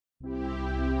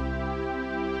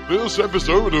This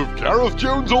episode of Gareth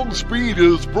Jones on Speed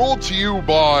is brought to you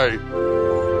by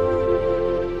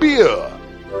beer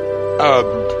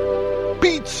and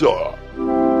pizza.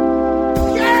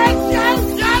 Gareth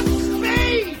Jones on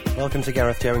Speed! Welcome to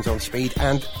Gareth Jones on Speed,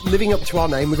 and living up to our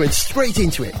name, we're going straight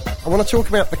into it. I want to talk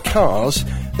about the cars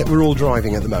that we're all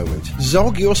driving at the moment.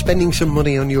 Zog, you're spending some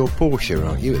money on your Porsche,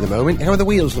 aren't you, at the moment? How are the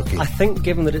wheels looking? I think,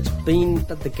 given that it's been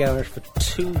at the garage for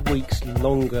 2 weeks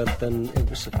longer than it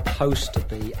was supposed to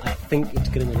be, I think it's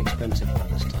going to be an expensive one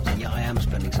this time. So yeah, I am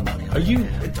spending some money on it. Are you?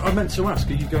 I meant to ask,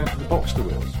 are you going for the Boxster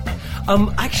wheels?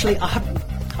 Actually, I haven't.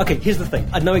 Okay, here's the thing.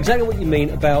 I know exactly what you mean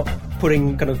about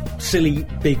putting kind of silly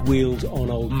big wheels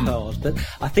on old cars, but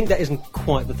I think that isn't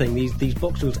quite the thing. These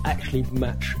box wheels actually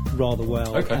match rather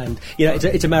well, and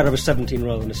it's a matter of a 17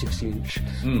 rather than a 16-inch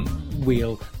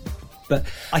wheel. But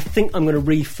I think I'm going to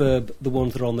refurb the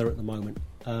ones that are on there at the moment.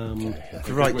 The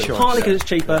right choice. Partly because it's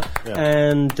cheaper,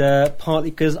 and partly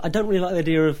because I don't really like the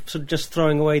idea of sort of just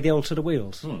throwing away the old set of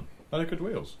wheels. Are they good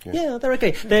wheels? Yeah, they're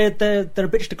okay. They're a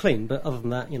bitch to clean, but other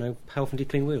than that, how often do you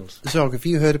clean wheels? Zog, have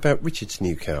you heard about Richard's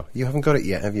new car? You haven't got it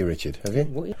yet, have you, Richard? Have you?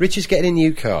 What? Richard's getting a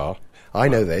new car. I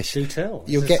know this. Do tell.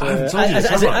 You'll get.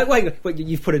 Wait,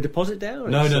 you've put a deposit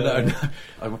down? No.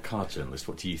 I'm a car journalist.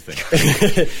 What do you think?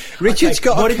 Richard's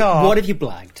got a car. What have you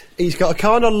blagged? He's got a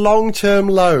car on a long-term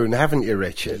loan, haven't you,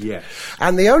 Richard? Yeah.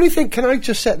 And the only thing, can I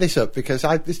just set this up, because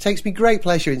this takes me great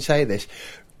pleasure in saying this.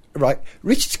 Right,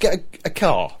 Richard's got a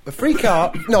car, a free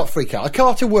car, not free car, a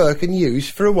car to work and use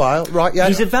for a while, right? Yeah,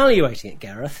 he's evaluating it,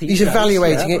 Gareth. He's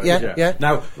evaluating it, yeah.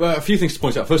 Now, a few things to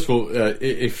point out. First of all,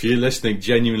 if you're listening,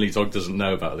 genuinely, Zog doesn't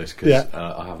know about this because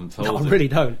I haven't told him. I really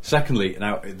don't. Secondly,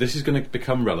 now this is going to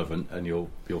become relevant, and you'll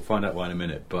find out why in a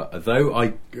minute. But though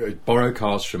I borrow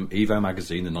cars from Evo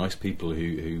magazine, the nice people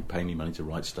who pay me money to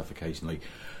write stuff occasionally,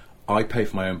 I pay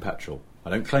for my own petrol. I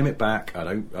don't claim it back. I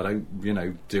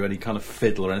don't do any kind of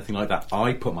fiddle or anything like that.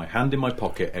 I put my hand in my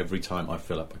pocket every time I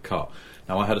fill up a car.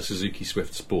 Now, I had a Suzuki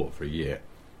Swift Sport for a year.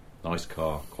 Nice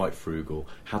car, quite frugal.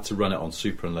 Had to run it on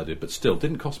super unleaded, but still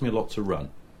didn't cost me a lot to run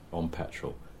on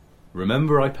petrol.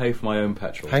 Remember, I pay for my own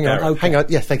petrol. Hang on.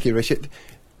 Yes, thank you, Richard.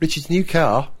 Richard's new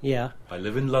car. Yeah. I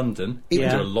live in London. I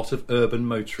do a lot of urban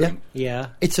motoring. Yeah.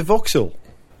 It's a Vauxhall.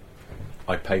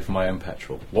 I pay for my own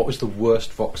petrol. What was the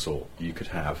worst Vauxhall you could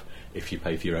have if you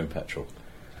pay for your own petrol?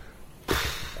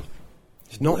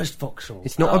 It's not Worst Vauxhall.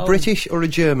 It's not a British or a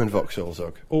German Vauxhall,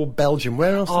 Zog, or Belgium.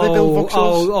 Where else do they build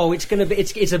Vauxhalls? It's going to be.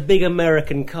 It's a big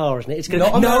American car, isn't it? It's going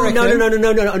Not American.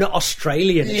 No,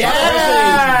 Australian.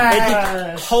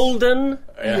 Yeah! Holden.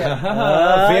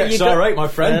 VXR8, my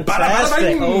friend.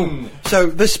 Fantastic. So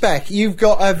the spec, you've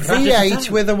got a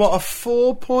V8 with a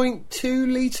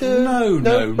 4.2 litre?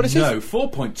 No. What is it?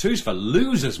 4.2's for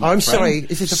losers, my I'm friend. sorry,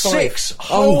 is it a 5? 6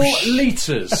 whole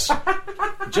litres.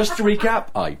 Just to recap,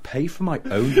 I pay for my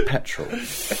own petrol.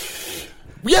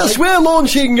 Yes, we're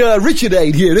launching Richard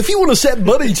Aid here. If you want to send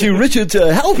money to Richard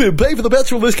to help him pay for the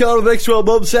petrol of this car in the next 12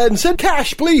 months, send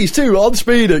cash, please, to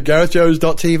onspeed at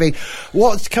garethjones.tv.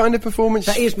 What kind of performance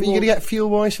are you going to get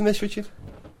fuel-wise from this, Richard?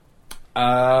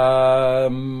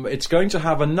 It's going to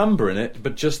have a number in it,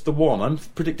 but just the one. I'm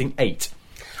predicting 8.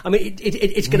 I mean,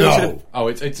 it's going to sort of... Oh,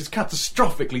 it's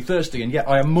catastrophically thirsty, and yet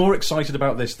I am more excited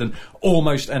about this than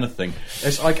almost anything.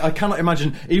 I cannot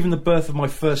imagine even the birth of my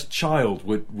first child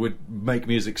would make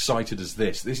me as excited as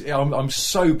this. I'm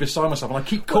so beside myself, and I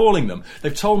keep calling them.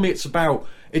 They've told me it's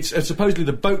supposedly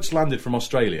the boat's landed from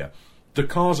Australia. The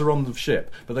cars are on the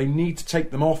ship, but they need to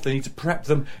take them off. They need to prep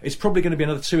them. It's probably going to be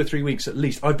another 2 or 3 weeks at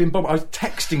least. I was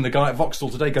texting the guy at Vauxhall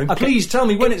today going, please tell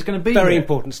me when it's going to be Very here.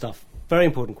 important stuff. Very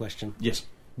important question. Yes.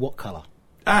 What colour?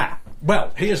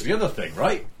 Well, here's the other thing,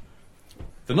 right?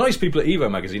 The nice people at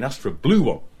Evo magazine asked for a blue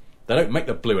one. They don't make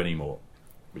the blue anymore.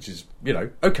 Which is,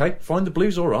 okay, fine, the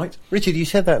blue's all right. Richard, you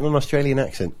said that in an Australian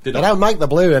accent. Did they I? don't make the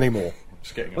blue anymore.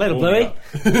 Just getting Little Bluey.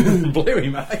 Bluey,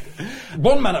 mate.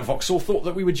 One man at Vauxhall thought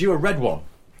that we were due a red one.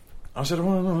 I said,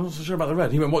 I'm not so sure about the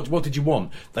red. He went, what did you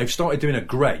want? They've started doing a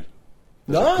grey.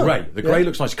 Grey. The grey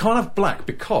looks nice. You can't have black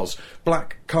because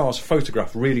black cars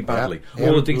photograph really badly.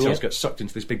 All the details get sucked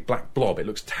into this big black blob. It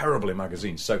looks terrible in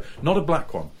magazines. So not a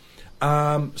black one.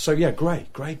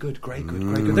 Grey, good.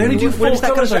 They only do 4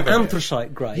 colours over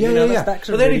anthracite grey. Yeah.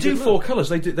 But they only do 4 colours.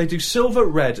 They do silver,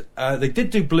 red. They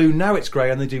did do blue. Now it's grey,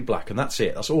 and they do black, and that's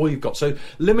it. That's all you've got. So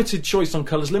limited choice on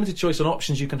colours, limited choice on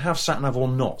options. You can have sat nav or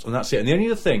not, and that's it. And the only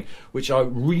other thing which I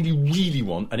really, really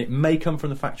want, and it may come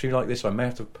from the factory like this, I may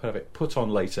have to have it put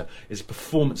on later, is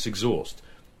performance exhaust.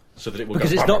 so that it will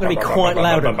Because go it's not going to be quite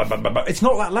loud enough. It's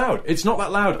not that loud. It's not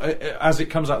that loud as it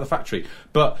comes out of the factory.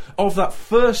 But of that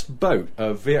first boat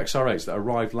of VXR8s that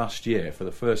arrived last year, for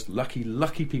the first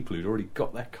lucky people who'd already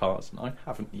got their cars, and I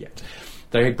haven't yet,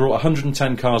 they brought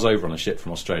 110 cars over on a ship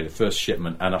from Australia, first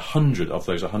shipment, and 100 of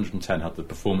those 110 had the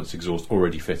performance exhaust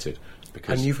already fitted.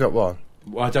 Because And you've got one.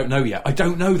 Well, I don't know yet. I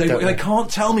don't know. They can't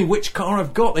tell me which car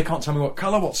I've got. They can't tell me what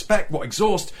colour, what spec, what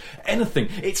exhaust, anything.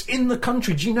 It's in the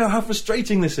country. Do you know how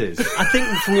frustrating this is? I think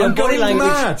from your body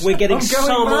language, we're getting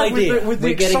some idea.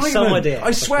 We're getting some idea.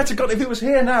 I swear to God, if it was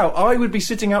here now, I would be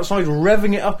sitting outside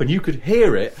revving it up and you could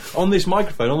hear it on this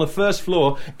microphone on the first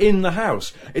floor in the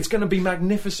house. It's going to be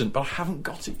magnificent, but I haven't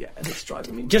got it yet, and it's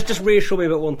driving me Just reassure me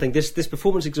about one thing. This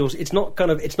performance exhaust, it's not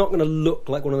going to look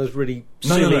like one of those really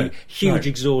silly, huge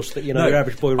exhausts that, your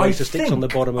average boy racer sticks on the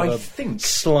bottom of a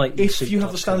slight. If you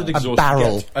have the standard exhaust,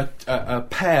 barrel. you get a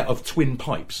pair of twin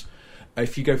pipes.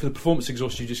 If you go for the performance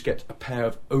exhaust, you just get a pair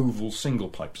of oval single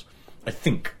pipes. I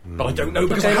think, but I don't know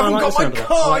because I haven't got my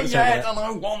car yet, and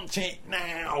I want it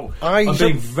now. I'm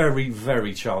being very,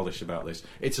 very childish about this.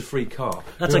 It's a free car.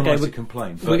 That's okay. We to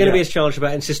complain. We're going to be as childish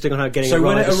about insisting on how getting it right. So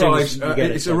when it arrives,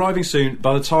 it's arriving soon.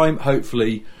 By the time,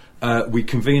 hopefully, we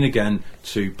convene again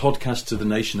to podcast to the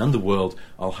nation and the world,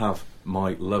 I'll have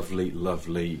my lovely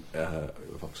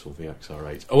Vauxhall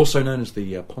VXR8, also known as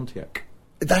the Pontiac.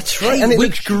 That's right, and it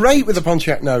looks great with the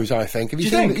Pontiac nose, I think. Have you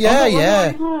seen it?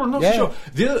 Yeah. I'm not sure.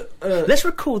 Let's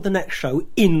record the next show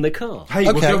in the car. Hey,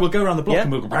 okay. we'll go around the block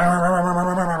and we'll go...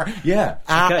 Yeah.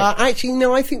 Actually,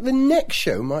 no, I think the next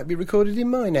show might be recorded in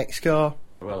my next car.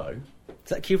 Hello. Is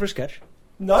that cue for a sketch?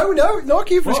 No, not a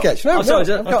cue for a sketch. No, sorry,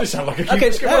 That does sound like a cue for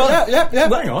a sketch. Yeah.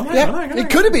 Hang on. It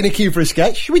could have been a cue for a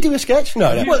sketch. Should we do a sketch?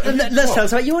 No. Well, let's tell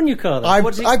us about your new car, then.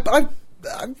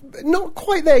 I'm not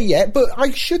quite there yet, but I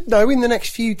should know in the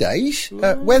next few days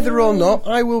whether or not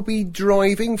I will be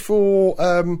driving for,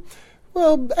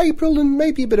 April and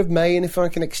maybe a bit of May, and if I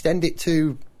can extend it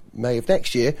to May of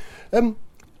next year, a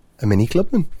Mini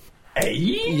Clubman.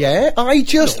 Yeah, I'm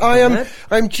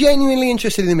genuinely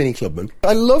interested in the Mini Clubman.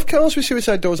 I love cars with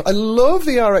suicide doors. I love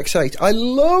the RX-8. I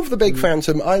love the big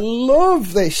Phantom. I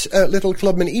love this little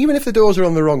Clubman, even if the doors are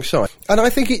on the wrong side. And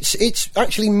I think it's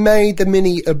actually made the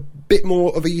Mini a bit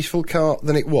more of a useful car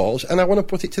than it was, and I want to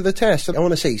put it to the test. And I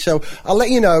want to see. So I'll let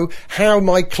you know how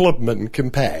my Clubman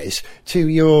compares to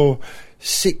your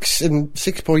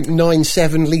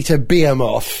 6.97 litre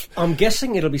Behemoth. I'm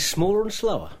guessing it'll be smaller and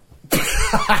slower.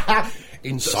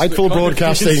 Insightful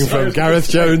broadcasting from Gareth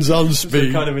Jones on Speed.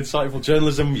 The kind of insightful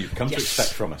journalism you've come to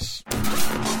expect from us.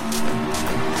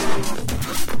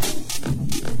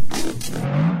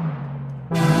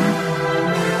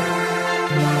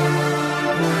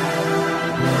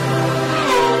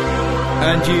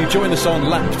 And you join us on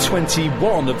lap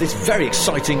 21 of this very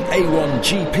exciting A1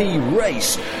 GP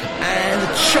race. And the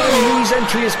Chinese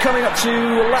entry is coming up to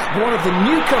lap one of the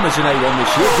newcomers in A1 this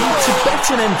year, the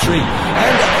Tibetan entry.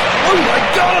 And, oh my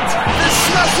God, they're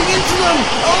smashing into them!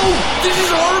 Oh, this is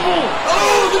horrible!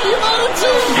 Oh, the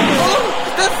humanity! Oh,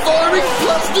 they're firing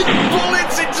plastic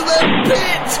bullets into their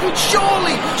pits!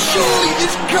 Surely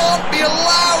this can't be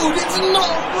allowed! It's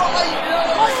not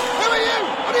right! Who are you?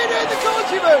 What are you doing in the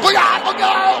country move? Put your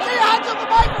hands on the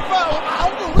microphone!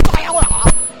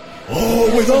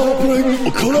 Without bringing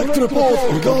a correct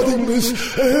report regarding this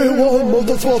A1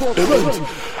 Motorsport event,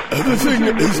 everything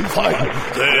is fine.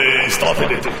 They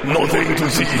started it. Nothing to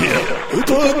see here.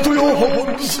 Return to your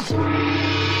homes.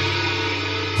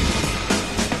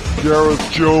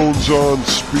 Gareth Jones on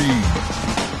Speed.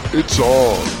 It's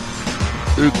on.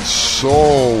 It's so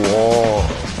on.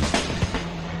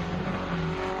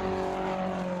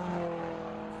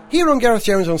 Here on Gareth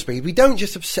Jones on Speed, we don't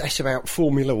just obsess about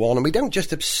Formula One, and we don't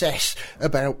just obsess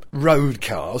about road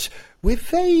cars. We're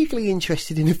vaguely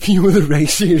interested in a few of the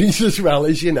race series as well,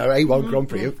 as you know, A1 Grand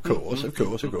Prix, of course.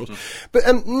 But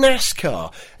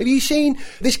NASCAR, have you seen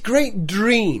this great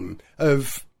dream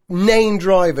of named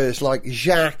drivers like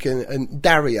Jacques and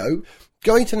Dario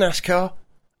going to NASCAR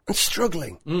and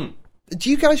struggling? Do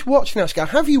you guys watch NASCAR?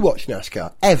 Have you watched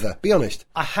NASCAR ever? Be honest.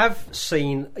 I have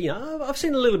seen, I've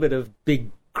seen a little bit of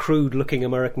big, crude-looking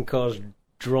American cars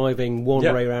driving one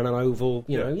way around an oval.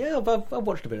 I've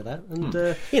watched a bit of that, and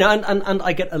and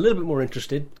I get a little bit more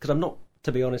interested because I'm not,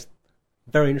 to be honest,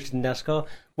 very interested in NASCAR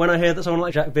when I hear that someone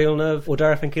like Jacques Villeneuve or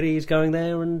Darragh Fincheri is going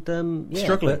there and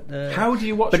struggling. How do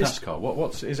you watch NASCAR?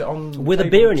 What's is it on with a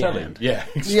beer in your hand? Yeah,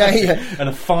 exactly. And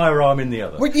a firearm in the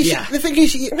other. Well, see, the thing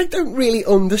is, I don't really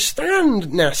understand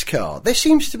NASCAR. There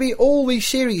seems to be all these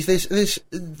series. There's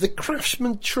the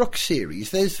Craftsman Truck series.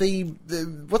 There's the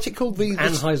what's it called? The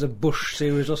Anheuser-Busch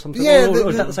series or something. Yeah, or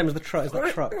is that the same as the truck? Is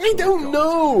that trucks? I don't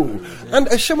know. And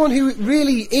as someone who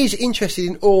really is interested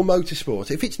in all motorsport,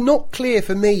 if it's not clear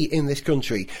for me in this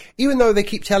country, even though they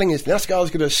keep telling us NASCAR's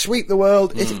going to sweep the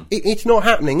world, it's not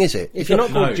happening, is it? If you're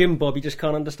not called Jim Bob, you just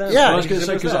can't understand. Yeah, I was going to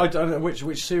say, because I don't know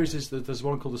which series is there's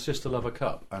one called the Sister Lover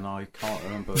Cup, and I can't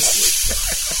remember.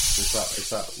 Is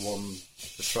that one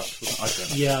the trucks? I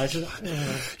don't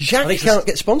know. Jacques can't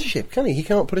get sponsorship, can he? He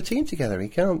can't put a team together. He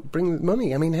can't bring the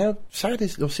money. I mean, how sad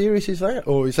or serious is that?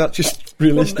 Or is that just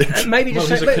realistic? Maybe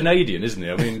he's a Canadian, isn't he?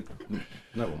 I mean,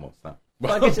 no one wants that.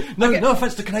 Well, no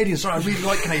offence to Canadians. Sorry, I really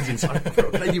like Canadians. I've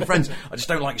got Canadian friends. I just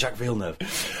don't like Jacques Villeneuve.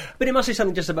 But it must be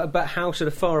something just about how sort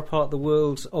of far apart the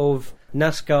worlds of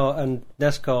NASCAR and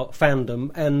NASCAR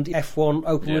fandom and F1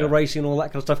 open wheel racing and all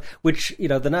that kind of stuff, which, the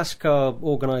NASCAR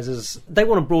organisers, they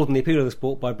want to broaden the appeal of the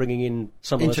sport by bringing in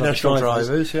some international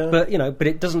drivers. But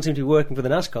it doesn't seem to be working for the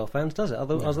NASCAR fans, does it?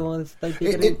 Otherwise, they'd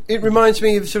be it reminds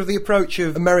me of sort of the approach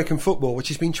of American football, which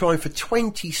has been trying for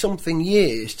 20-something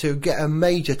years to get a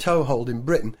major toehold in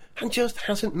Britain and just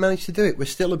hasn't managed to do it. We're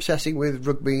still obsessing with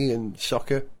rugby and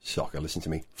soccer, listen to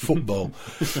me, football.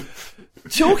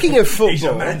 Talking of football... He's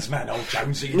a man's man, old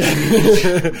Jonesy.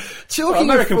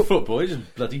 American football is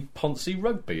just bloody poncy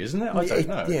rugby, isn't it? I don't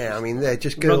know. Yeah, I mean, they're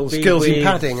just girls in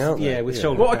padding, aren't they? Yeah, with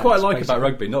shoulder What I quite like basically about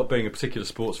rugby, not being a particular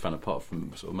sports fan apart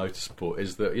from sort of motorsport,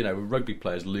 is that, rugby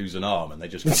players lose an arm and they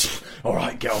just go, all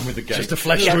right, get on with the game. Just a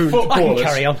flesh wound.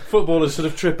 Carry on. Footballers sort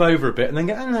of trip over a bit and then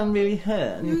go, I'm really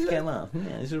hurt, I need to get off.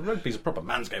 Yeah, rugby's a proper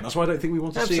man's game. That's why I don't think we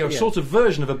want to see a sort of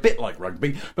version of a bit like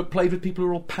rugby, but played with people who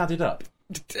are all padded up.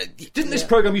 Didn't this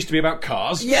programme used to be about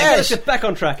cars? Yes. Let's get back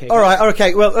on track here. All right,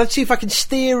 okay. Well, let's see if I can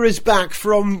steer us back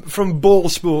from ball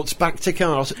sports back to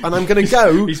cars. And I'm going to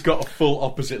go... He's got a full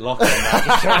opposite lock on that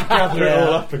to try and gather it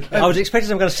all up again. I was expecting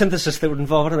some kind of synthesis that would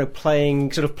involve,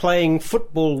 playing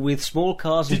football with small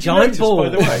cars and giant balls. By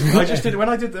the way, I just did, when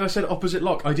I said opposite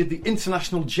lock, I did the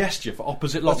international gesture for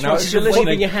opposite lock. Now, if you're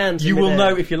listening, your hands you will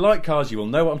know, if you like cars, you will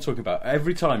know what I'm talking about.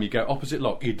 Every time you go opposite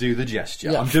lock, you do the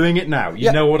gesture. Yeah. I'm doing it now.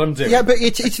 You know what I'm doing. Yeah, but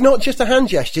it's not just a hand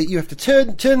gesture. You have to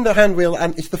turn the hand wheel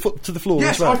and it's the foot to the floor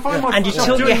as well. I find myself and you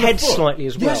tilt your head slightly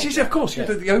as well. Yes, of course. Yeah.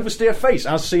 The oversteer face,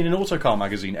 as seen in Autocar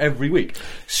magazine every week.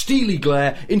 Steely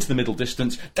glare into the middle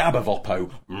distance, dab of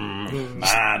oppo.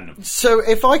 Man. So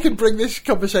if I could bring this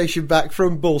conversation back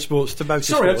from ball sports to motorsports...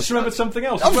 Sorry, I just remembered something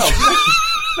else as well.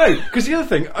 No, because the other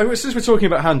thing, since we're talking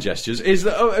about hand gestures, is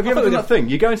that have you ever done that thing?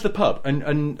 You go into the pub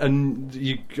and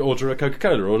you order a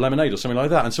Coca-Cola or a lemonade or something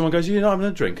like that, and someone goes, "You're not having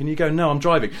a drink," and you go, "No, I'm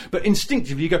driving." But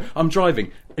instinctively, you go, "I'm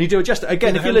driving," and you do a gesture.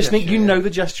 Again, if you're listening, gesture, you know the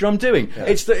gesture I'm doing. Yeah.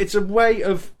 It's a way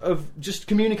of just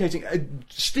communicating.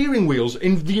 Steering wheels,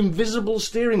 the invisible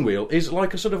steering wheel, is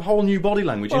like a sort of whole new body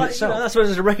language in itself. That's where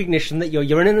there's a recognition that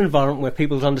you're in an environment where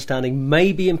people's understanding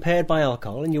may be impaired by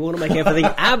alcohol, and you want to make everything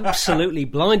absolutely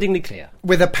blindingly clear.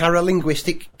 With a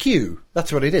paralinguistic cue.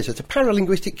 That's what it is. It's a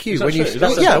paralinguistic cue.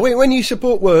 When you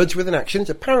support words with an action,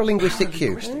 it's a paralinguistic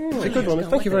cue. It's a good one.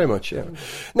 Thank you very much. Yeah.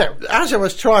 Now, as I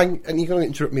was trying, and you're going to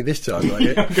interrupt me this time, aren't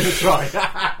you? I'm going to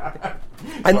try.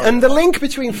 and the link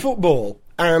between football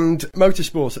and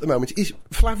motorsport at the moment is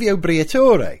Flavio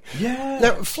Briatore. Yeah.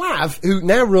 Now, Flav, who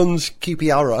now runs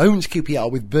QPR, or owns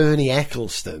QPR with Bernie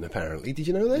Eccleston, apparently. Did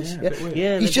you know this?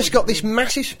 Yeah. He's just got this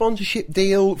massive sponsorship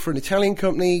deal for an Italian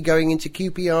company going into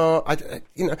QPR.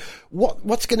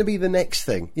 What's going to be the next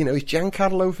thing? Is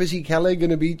Giancarlo Fisichella going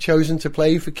to be chosen to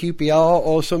play for QPR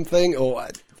or something? Or...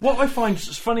 What I find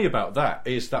funny about that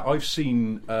is that I've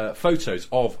seen photos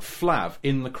of Flav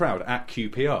in the crowd at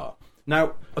QPR.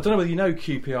 Now, I don't know whether you know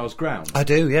QPR's ground. I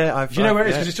do, yeah. Do you know where it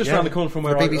is? Because it's just around the corner from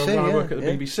where I work at the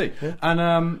BBC. Yeah.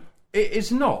 And it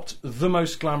is not the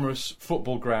most glamorous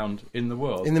football ground in the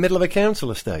world. In the middle of a council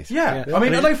estate. Yeah. I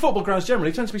mean, although football grounds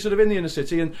generally tend to be sort of in the inner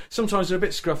city, and sometimes they're a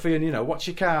bit scruffy, and, what's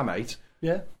your car, mate?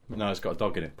 Yeah. No, it's got a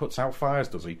dog in it. Puts out fires,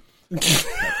 does he?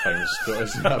 That famous story.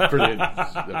 Isn't that brilliant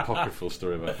apocryphal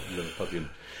story about Liverpudlian?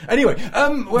 Anyway,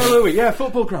 where were we? Yeah,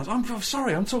 football grounds. I'm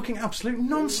sorry, I'm talking absolute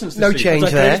nonsense. No change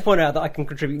there. Can I just point out that I can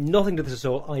contribute nothing to this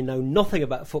at all. I know nothing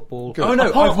about football. Good. Oh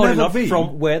no, I've never been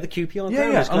from where the QPR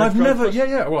ground is. And I've never.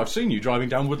 Well, I've seen you driving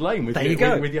down Wood Lane with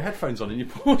your headphones on in your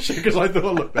Porsche, because I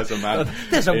thought, look, there's a man.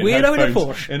 There's a weirdo in a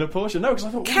Porsche. In a Porsche. No, because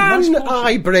I thought, can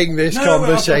I bring this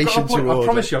conversation to order? I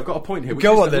promise you, I've got a point here.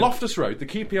 Go on then. Loftus Road, the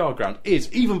QPR ground,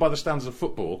 is, even by the standards of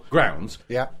football grounds,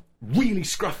 really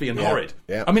scruffy and horrid.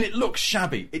 Yeah. I mean, it looks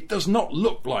shabby. It does not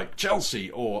look like Chelsea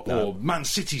or Man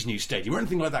City's new stadium or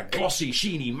anything like that. Glossy,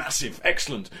 sheeny, massive,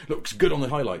 excellent. Looks good on the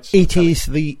highlights. It is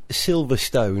the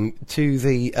Silverstone to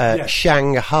the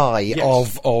Shanghai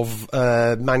of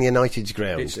Man United's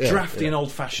ground. It's drafty and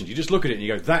old-fashioned. You just look at it and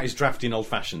you go, that is drafty and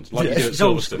old-fashioned, like you do at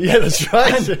Silverstone. Yeah, that's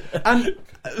right.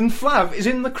 And Flav is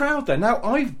in the crowd there. Now,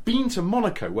 I've been to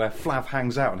Monaco, where Flav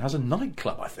hangs out and has a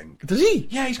nightclub, I think. Does he?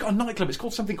 Yeah, he's got a nightclub. It's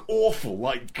called something awful,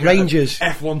 like Rangers.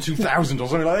 F1 2000 or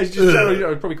something like that. It's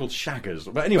just, probably called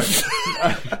Shaggers. But anyway,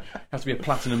 has to be a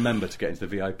platinum member to get into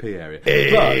the VIP area. But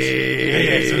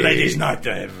it's a ladies' night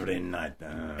every night.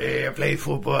 I play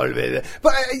football with.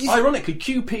 But ironically,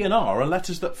 Q, P, and R are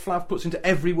letters that Flav puts into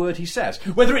every word he says,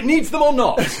 whether it needs them or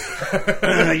not.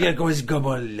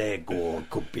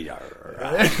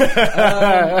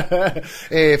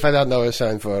 If I don't know a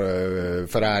sign for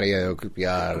Ferrari or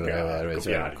Coupiar,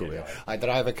 I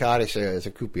drive a car as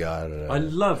a Coupiar. I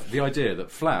love the idea that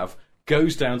Flav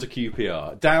goes down to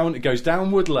QPR, goes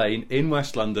down Wood Lane in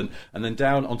West London, and then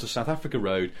down onto South Africa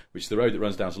Road, which is the road that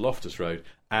runs down to Loftus Road,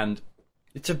 and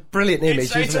it's a brilliant image,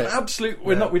 it's isn't an it? absolute.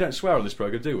 We don't swear on this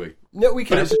programme, do we? No, we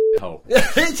can't. But it's a shithole.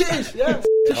 It is. Yeah,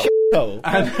 it's a shithole.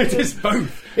 And it is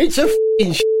both. It's a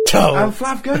f***ing shithole. And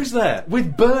Flav goes there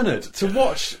with Bernard to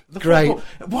watch the football.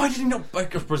 Why did he not?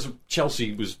 Because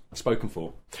Chelsea was spoken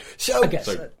for. So here's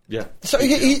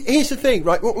the thing,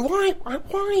 right? Why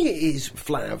is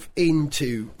Flav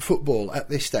into football at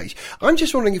this stage? I'm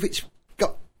just wondering if it's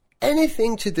got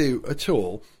anything to do at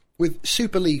all with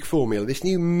Super League Formula, this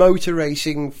new motor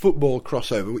racing football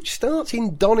crossover, which starts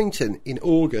in Donington in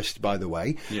August, by the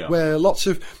way, where lots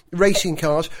of racing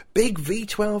cars, big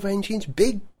V12 engines,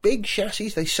 big chassis,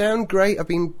 they sound great. I've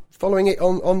been following it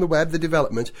on the web, the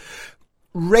development.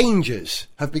 Rangers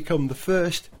have become the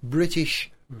first British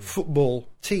football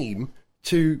team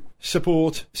to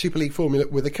support Super League Formula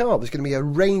with a car. There's going to be a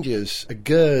Rangers, a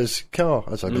Gers car,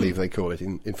 as I believe they call it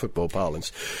in football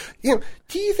parlance. You know,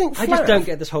 do you think Flav... I just don't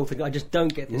get this whole thing. I just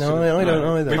don't get this. No, I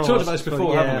don't either. We've talked about this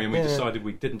before, haven't we? And we decided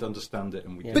we didn't understand it,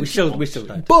 and we still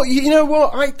don't. But you know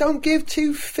what? I don't give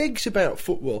two figs about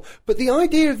football. But the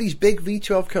idea of these big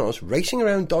V12 cars racing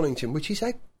around Donington, which is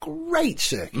a great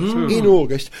circuit in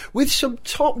August, with some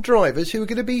top drivers who are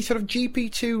going to be sort of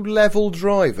GP2 level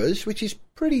drivers, which is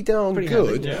pretty darn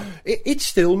good. It's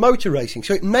still motor racing,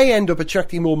 so it may end up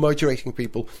attracting more motor racing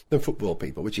people than football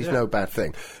people, which is no bad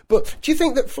thing. But do you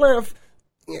think that Flav,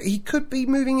 he could be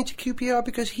moving into QPR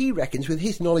because he reckons, with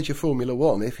his knowledge of Formula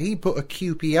One, if he put a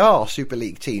QPR Super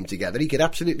League team together, he could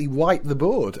absolutely wipe the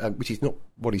board, which is not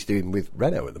what he's doing with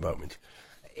Renault at the moment.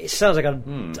 It sounds like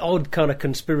an odd kind of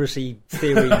conspiracy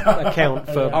theory account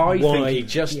for I why... think he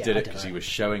just did it because he was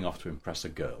showing off to impress a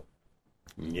girl.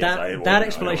 Yes, that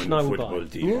explanation I would buy.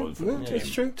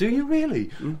 That's true. Do you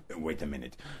really? Wait a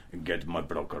minminute. Get my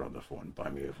broker on the phone. Buy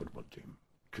me a football team.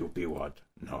 QP what?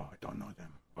 No, I don't know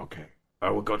them. Okay. I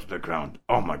will go to the ground.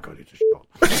 Oh my God, it's a shot.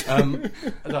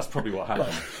 That's probably what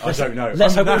happened. I don't know.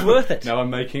 Let's hope it was worth it. No, I'm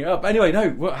making it up. Anyway,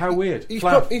 no, how weird. He's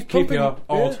Flav, pumping, QPR,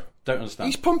 odd. Don't understand.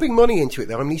 He's pumping money into it,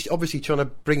 though. I mean, he's obviously trying to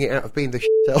bring it out of being the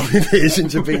shit it is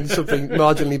into being something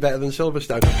marginally better than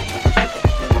Silverstone.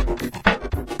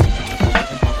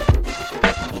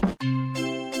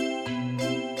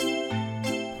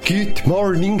 Good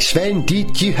morning, Sven.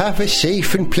 Did you have a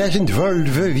safe and pleasant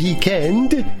Volvo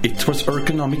weekend? It was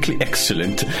ergonomically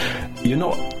excellent. You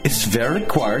know, it's very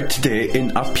quiet today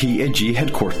in our PAG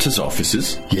headquarters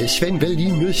offices. Yes, Sven, well,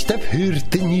 you must have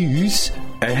heard the news.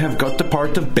 I have got the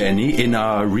part of Benny in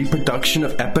a reproduction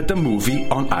of Epa the movie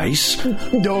on ice.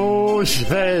 No,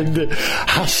 Sven.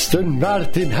 Aston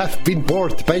Martin have been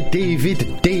bought by Dave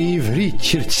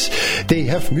Richards. They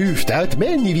have moved out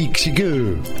many weeks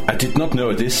ago. I did not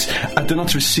know this. I do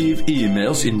not receive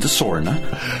emails in the Sorna.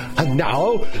 And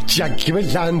now, Jaguar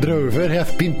Land Rover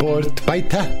have been bought by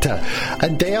Tata.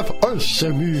 And they have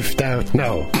also moved out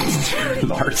now.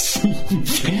 Lars,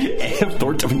 I have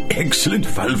thought of an excellent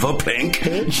Volvo prank.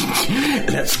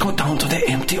 Let's go down to the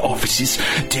empty offices,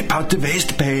 tip out the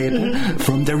waste paper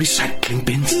from the recycling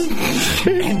bins,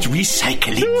 and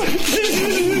recycle it.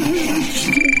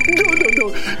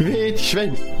 No. Wait,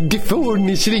 Sven. The phone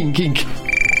is ringing.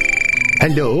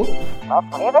 Hello?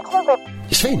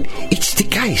 Sven, it's the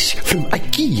guys from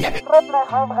IKEA.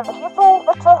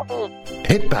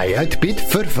 A buyout bid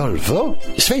for Volvo?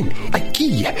 Sven,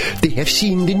 IKEA, they have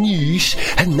seen the news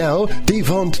and now they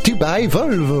want to buy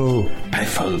Volvo. By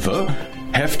Volvo?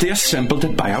 Have they assembled a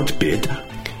buyout bid?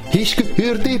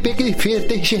 Hur de begge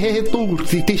ferdig door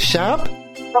this shop?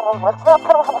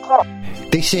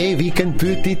 They say we can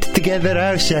put it together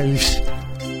ourselves.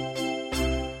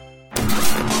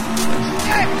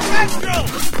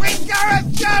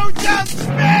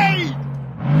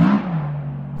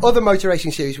 other motor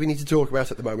racing series we need to talk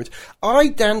about at the moment. I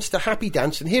danced a happy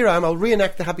dance, and here I am. I'll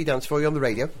reenact the happy dance for you on the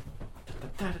radio.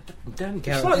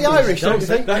 Slightly Irish, don't you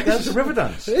think? That's a river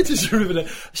dance. It is a river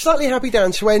dance. Slightly happy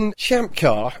dance when Champ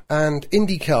Car and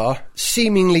IndyCar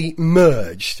seemingly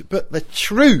merged. But the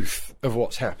truth of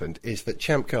what's happened is that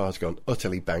Champ Car's gone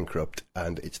utterly bankrupt,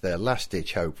 and it's their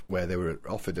last-ditch hope, where they were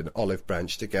offered an olive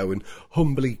branch to go and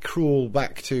humbly crawl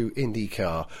back to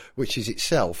IndyCar, which is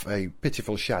itself a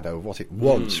pitiful shadow of what it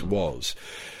once was.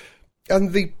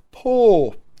 And the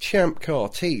poor Champ Car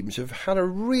teams have had a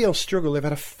real struggle. They've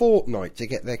had a fortnight to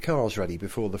get their cars ready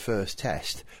before the first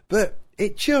test. But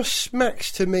it just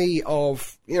smacks to me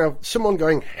of, someone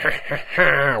going, ha ha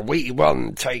ha, we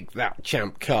won, take that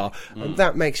Champ Car. And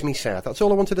that makes me sad. That's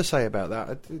all I wanted to say about that.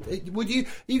 Are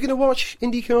you going to watch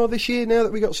IndyCar this year now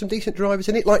that we got some decent drivers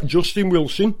in it? Like Justin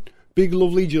Wilson. Big,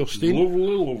 lovely Justin.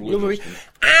 Lovely.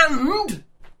 And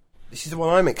this is the one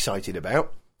I'm excited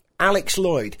about. Alex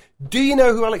Lloyd. Do you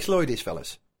know who Alex Lloyd is,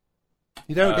 fellas?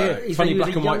 You don't, do you? Funny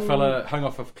black and white fella hung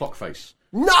off of clock face.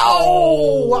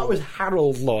 No! That was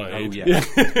Harold Lloyd. Oh, yeah.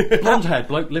 Blonde-haired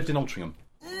bloke, lived in Altrincham.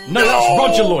 No, that's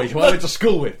Roger Lloyd, who I went to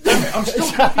school with. Damn it, I'm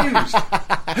still confused.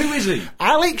 Who is he?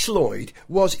 Alex Lloyd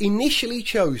was initially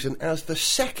chosen as the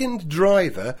second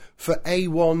driver for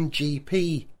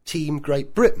A1GP Team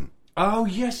Great Britain. Oh,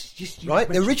 yes. Right?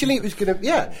 Originally it was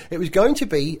going to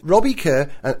be Robbie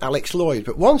Kerr and Alex Lloyd,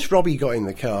 but once Robbie got in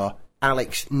the car,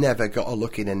 Alex never got a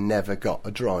look in and never got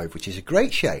a drive, which is a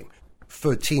great shame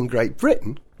for Team Great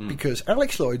Britain, because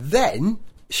Alex Lloyd then,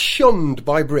 shunned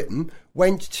by Britain,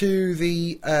 went to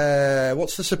the,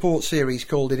 what's the support series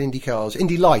called in IndyCars?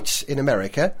 Indy Lights in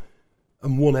America,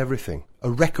 and won everything.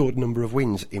 A record number of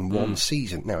wins in one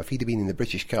season. Now, if he'd have been in the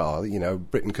British car,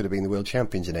 Britain could have been the world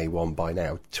champions in A1 by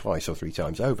now, twice or three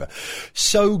times over.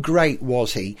 So great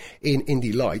was he in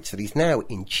Indy Lights that he's now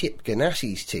in Chip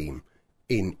Ganassi's team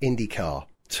in IndyCar,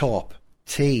 top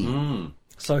team.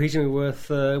 So he's going to be worth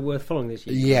following this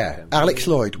year. Yeah, Alex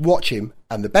Lloyd, watch him.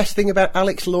 And the best thing about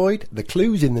Alex Lloyd, the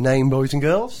clue's in the name, boys and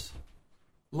girls.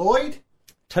 Lloyd?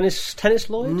 Tennis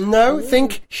Lloyd? No,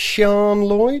 think Sean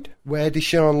Lloyd. Where does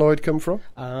Sean Lloyd come from?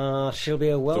 She'll be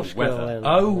a Welsh girl then.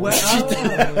 Oh,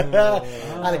 well.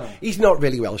 He's not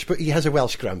really Welsh, but he has a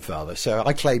Welsh grandfather, so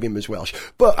I claim him as Welsh.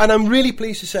 And I'm really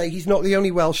pleased to say he's not the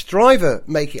only Welsh driver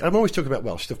making... I'm always talking about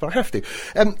Welsh stuff, but I have to.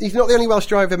 He's not the only Welsh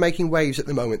driver making waves at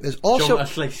the moment. There's also... John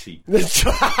Lacey.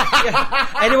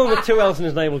 Anyone with two L's in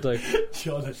his name will do.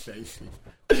 John Lacey.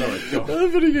 Sorry, John.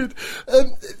 Very good.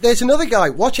 There's another guy.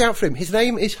 Watch out for him. His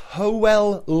name is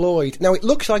Howell Lloyd. Now, it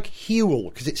looks like Hewell,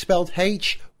 because it's spelled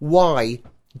Hywel.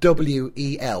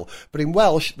 But in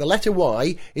Welsh, the letter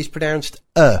Y is pronounced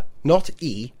not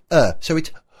E, So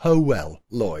it's Howell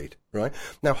Lloyd, right?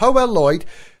 Now, Howell Lloyd,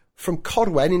 from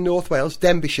Corwen in North Wales,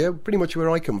 Denbighshire, pretty much where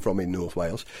I come from in North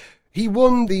Wales, he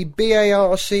won the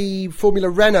BARC Formula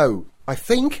Renault, I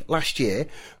think, last year,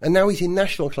 and now he's in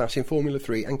national class in Formula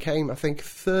 3 and came, I think,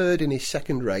 third in his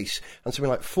second race and something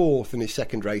like fourth in his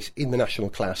second race in the national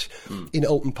class in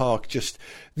Alton Park just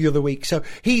the other week. So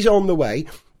he's on the way,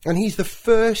 and he's the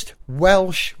first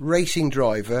Welsh racing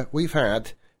driver we've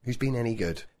had who's been any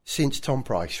good. Since Tom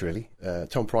Price, really.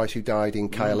 Tom Price, who died in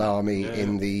Kyalami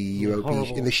in the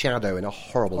UOP, in the shadow, in a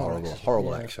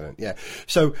horrible accident. Yeah.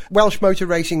 So Welsh motor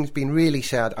racing's been really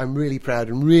sad. I'm really proud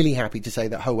and really happy to say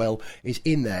that Howell is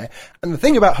in there. And the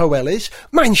thing about Howell is,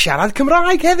 mae'n siarad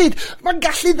Cymraeg hefyd. Mae'n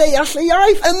gallu ddeall y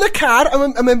iaith. Yn y car,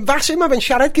 mae'n fasu, mae'n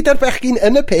siarad gyda'r bechgyn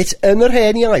yn y pit, yn yr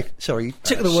hen iaith. Sorry.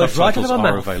 Took the words right out of my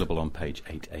mouth. Available on page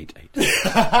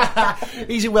 888.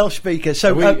 He's a Welsh speaker.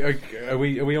 So are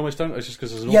we almost done? It's just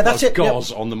because there's an that's it.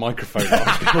 gauze on the microphone.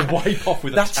 I'm going to wipe off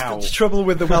with a towel. That's the trouble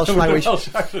with the Welsh language.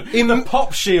 The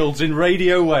pop shields in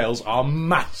Radio Wales are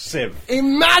massive.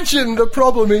 Imagine the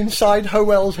problem inside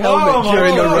Howell's helmet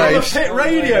during the race. Pit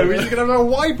radio. He's going to have a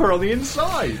wiper on the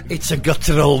inside. It's a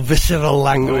guttural, visceral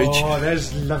language. Oh,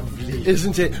 that's lovely.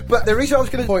 Isn't it? But the reason I was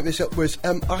going to point this up was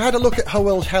I had a look at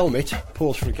Howell's helmet.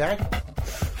 Pause for a gag.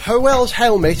 Howell's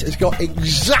helmet has got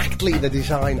exactly the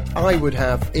design I would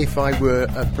have if I were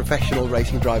a professional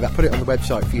racing driver. I put it on the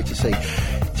website for you to see.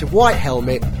 It's a white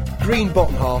helmet, green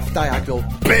bottom half, diagonal,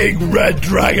 big red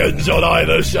dragons on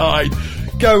either side.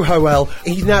 Go Howell.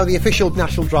 He's now the official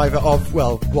national driver of,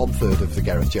 well, 1/3 of the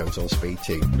Gareth Jones on Speed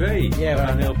team. Hey, yeah,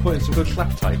 and he'll put in some good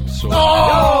slap types. So.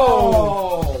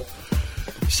 Oh!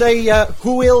 Say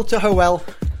hwyl to Howell.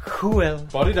 Hwyl.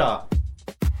 Body da.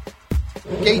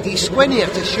 Gei di sgwennu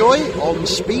at y sioe on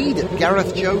Speed at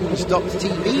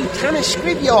garethjones.tv, tan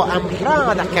ysgrifio am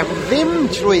rhad ac am ddim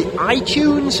trwy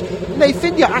iTunes, neu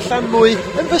ffindio allan mwy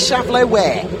yn fy safle we,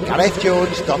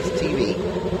 garethjones.tv.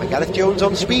 Mae Gareth Jones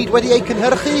on speed wedi ei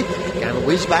cynhyrchu gan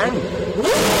Whiz Bang.